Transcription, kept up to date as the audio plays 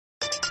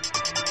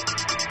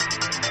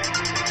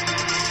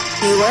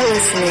You are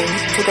listening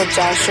to the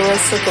Joshua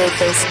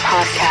Sigafus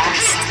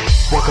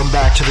Podcast. Welcome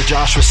back to the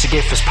Joshua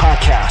Sigafus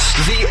Podcast,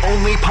 the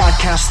only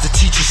podcast that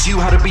teaches you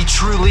how to be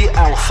truly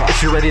alpha.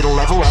 If you're ready to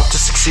level up to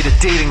succeed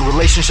at dating,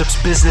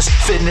 relationships, business,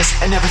 fitness,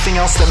 and everything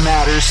else that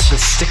matters, then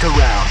stick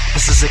around.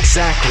 This is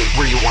exactly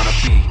where you want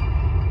to be.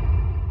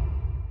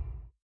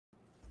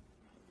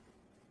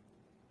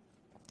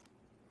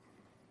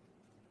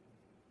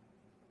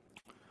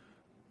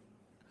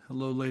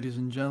 Hello, ladies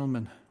and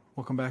gentlemen.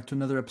 Welcome back to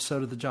another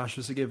episode of the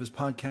Joshua Sigafus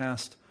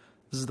Podcast.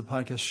 This is the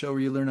podcast show where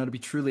you learn how to be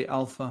truly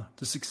alpha,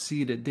 to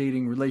succeed at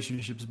dating,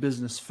 relationships,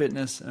 business,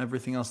 fitness, and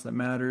everything else that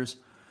matters.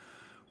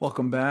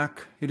 Welcome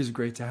back. It is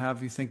great to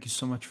have you. Thank you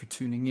so much for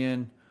tuning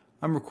in.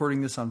 I'm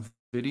recording this on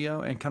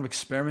video and kind of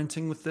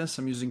experimenting with this.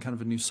 I'm using kind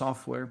of a new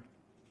software.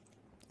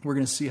 We're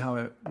going to see how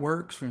it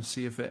works. We're going to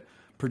see if it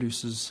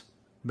produces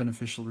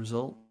beneficial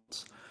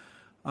results.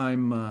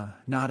 I'm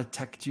not a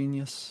tech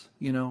genius,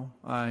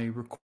 I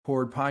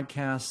record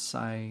podcasts,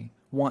 I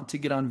want to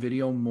get on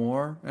video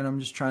more, and I'm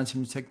just trying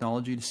some new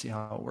technology to see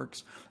how it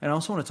works. And I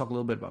also want to talk a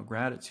little bit about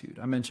gratitude.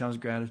 I mentioned I was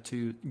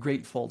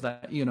grateful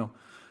that,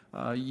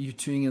 you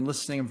tuning in,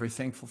 listening. I'm very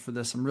thankful for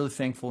this. I'm really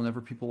thankful whenever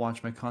people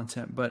watch my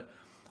content, but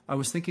I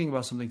was thinking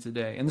about something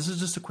today, and this is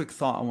just a quick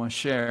thought I want to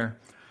share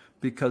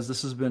because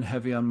this has been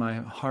heavy on my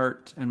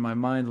heart and my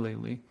mind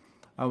lately.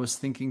 I was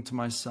thinking to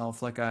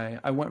myself,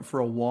 I went for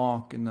a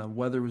walk and the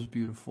weather was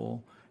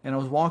beautiful. And I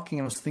was walking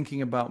and I was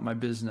thinking about my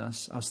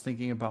business. I was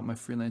thinking about my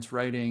freelance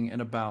writing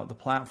and about the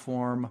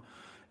platform.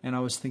 And I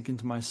was thinking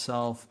to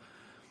myself,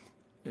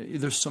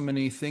 there's so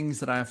many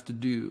things that I have to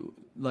do.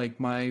 Like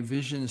my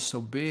vision is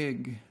so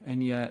big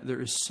and yet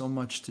there is so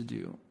much to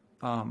do.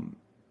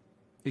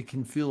 It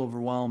can feel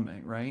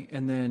overwhelming, right?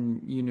 And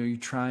then, you're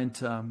trying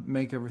to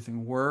make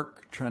everything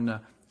work, trying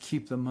to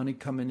keep the money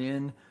coming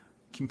in,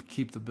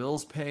 keep the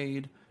bills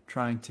paid,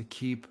 trying to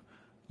keep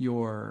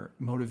your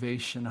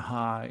motivation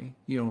high,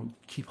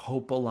 keep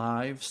hope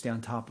alive, stay on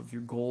top of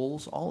your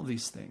goals, all of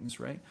these things,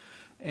 right?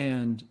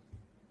 And,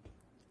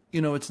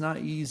 it's not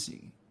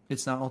easy.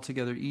 It's not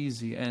altogether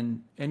easy.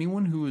 And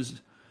anyone who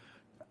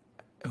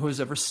has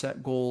ever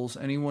set goals,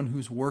 anyone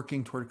who's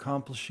working toward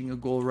accomplishing a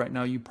goal right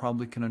now, you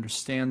probably can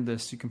understand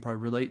this. You can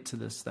probably relate to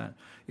this, that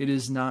it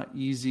is not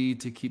easy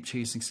to keep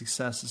chasing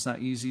success. It's not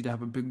easy to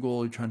have a big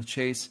goal you're trying to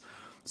chase.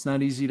 It's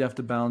not easy to have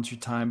to balance your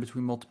time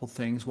between multiple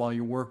things while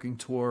you're working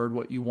toward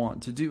what you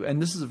want to do.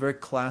 And this is a very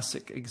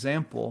classic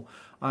example.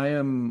 I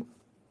am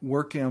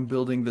working on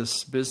building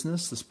this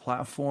business, this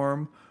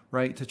platform,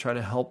 right, to try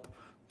to help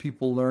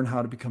people learn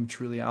how to become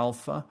truly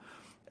alpha.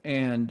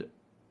 And,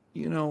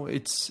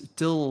 it's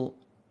still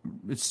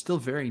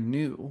very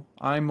new.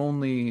 I'm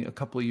only a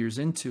couple of years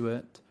into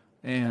it,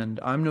 and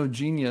I'm no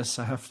genius.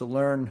 I have to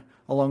learn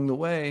along the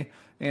way.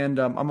 And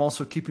I'm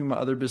also keeping my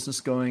other business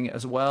going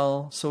as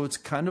well. So it's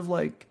kind of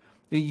like,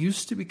 it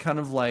used to be kind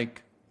of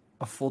like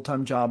a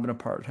full-time job and a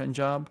part-time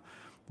job,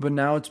 but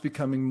now it's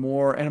becoming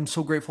more, and I'm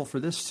so grateful for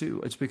this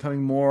too, it's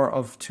becoming more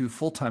of two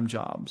full-time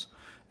jobs.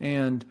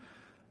 And,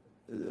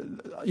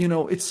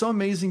 it's so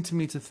amazing to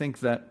me to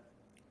think that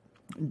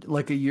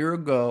like a year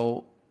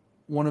ago,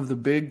 one of the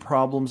big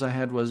problems I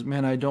had was,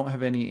 man, I don't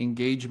have any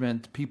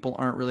engagement. People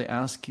aren't really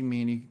asking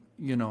me any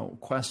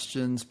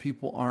questions.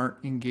 People aren't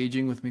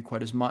engaging with me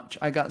quite as much.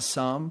 I got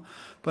some,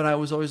 but I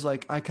was always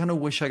like, I kind of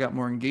wish I got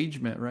more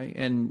engagement, right?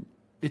 And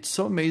it's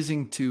so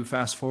amazing to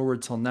fast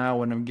forward till now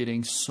when I'm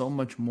getting so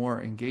much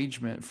more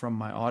engagement from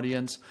my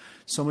audience,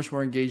 so much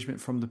more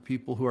engagement from the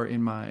people who are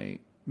in my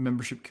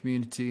membership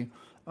community.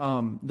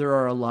 There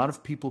are a lot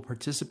of people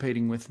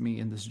participating with me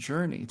in this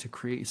journey to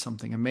create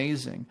something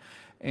amazing.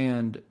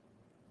 And,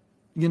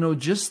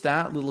 just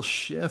that little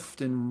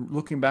shift and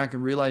looking back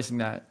and realizing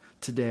that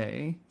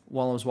today,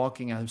 while I was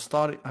walking, I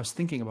was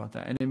thinking about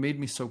that, and it made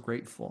me so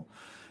grateful.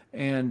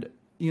 And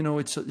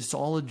it's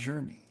all a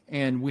journey,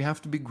 and we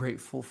have to be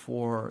grateful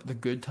for the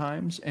good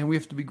times, and we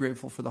have to be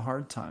grateful for the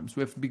hard times.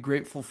 We have to be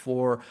grateful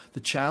for the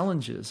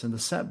challenges and the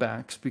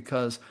setbacks,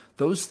 because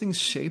those things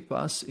shape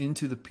us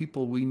into the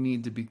people we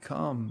need to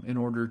become in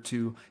order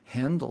to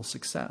handle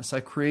success.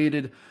 I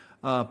created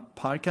a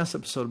podcast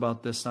episode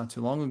about this not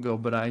too long ago,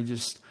 but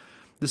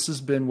this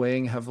has been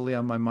weighing heavily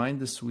on my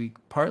mind this week,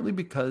 partly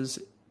because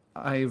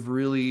I've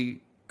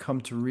really come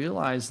to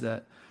realize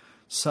that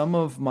some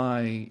of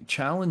my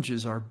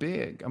challenges are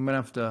big. I'm going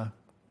to have to,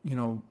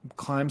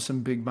 climb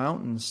some big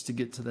mountains to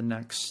get to the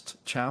next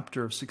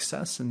chapter of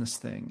success in this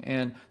thing.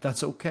 And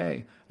that's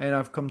okay. And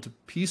I've come to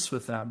peace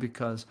with that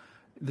because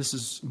this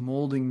is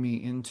molding me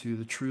into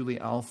the truly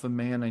alpha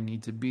man I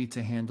need to be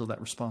to handle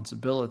that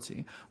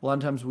responsibility. A lot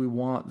of times we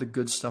want the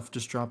good stuff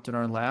just dropped in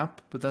our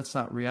lap, but that's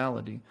not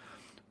reality.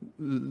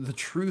 The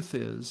truth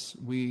is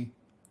we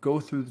go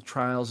through the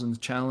trials and the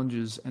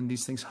challenges, and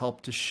these things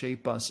help to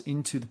shape us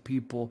into the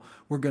people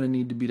we're going to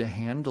need to be to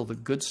handle the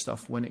good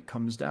stuff when it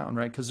comes down,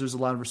 right? Because there's a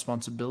lot of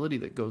responsibility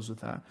that goes with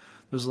that.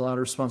 There's a lot of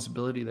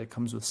responsibility that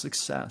comes with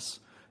success,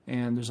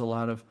 and there's a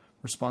lot of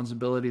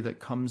responsibility that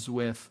comes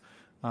with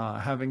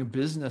having a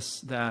business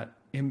that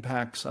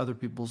impacts other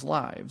people's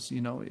lives.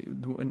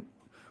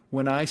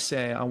 when I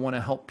say I want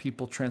to help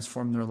people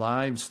transform their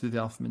lives through the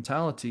alpha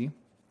mentality,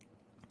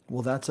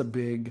 well, that's a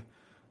big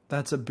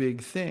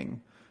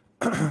thing.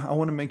 I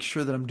want to make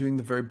sure that I'm doing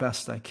the very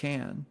best I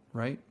can,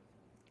 right?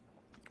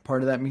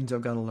 Part of that means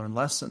I've got to learn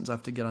lessons. I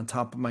have to get on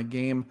top of my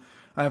game.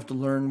 I have to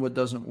learn what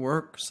doesn't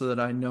work so that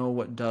I know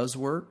what does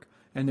work,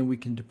 and then we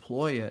can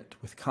deploy it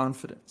with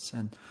confidence.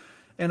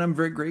 And I'm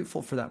very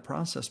grateful for that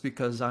process,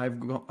 because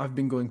I've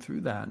been going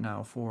through that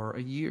now for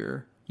a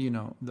year.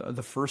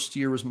 The first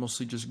year was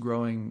mostly just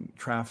growing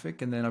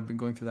traffic, and then I've been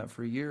going through that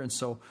for a year. And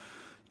so,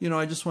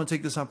 I just want to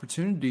take this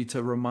opportunity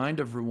to remind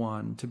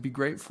everyone to be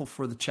grateful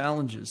for the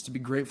challenges, to be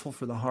grateful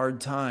for the hard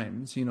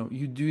times.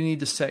 You do need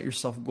to set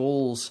yourself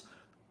goals,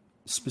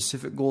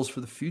 specific goals for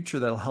the future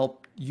that'll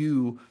help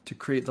you to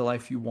create the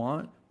life you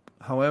want.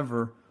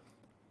 However,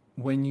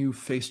 when you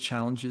face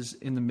challenges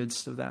in the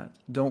midst of that,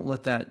 don't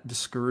let that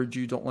discourage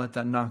you. Don't let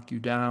that knock you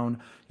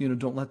down.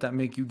 Don't let that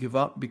make you give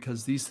up,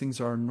 because these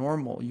things are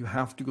normal. You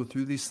have to go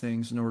through these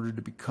things in order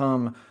to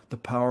become the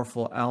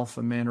powerful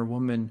alpha man or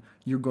woman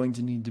you're going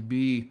to need to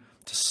be,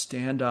 to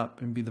stand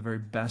up and be the very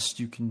best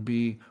you can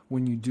be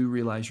when you do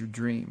realize your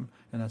dream.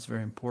 And that's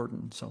very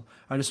important. So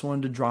I just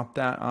wanted to drop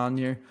that on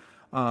you,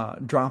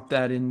 drop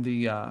that in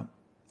the,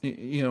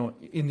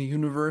 in the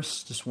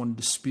universe. Just wanted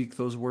to speak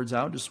those words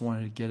out. Just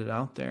wanted to get it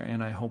out there.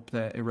 And I hope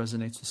that it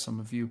resonates with some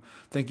of you.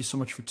 Thank you so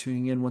much for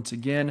tuning in once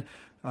again.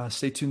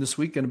 Stay tuned this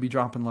week. Going to be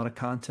dropping a lot of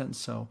content.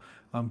 So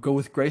go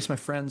with grace, my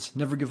friends.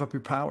 Never give up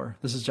your power.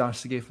 This is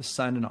Josh Sigafus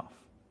signing off.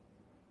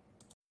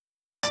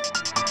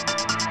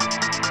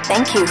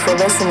 Thank you for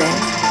listening.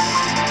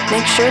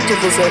 Make sure to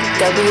visit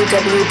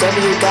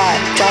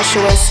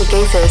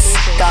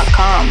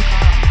www.joshuasigafus.com.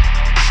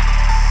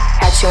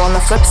 Catch you on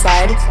the flip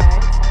side.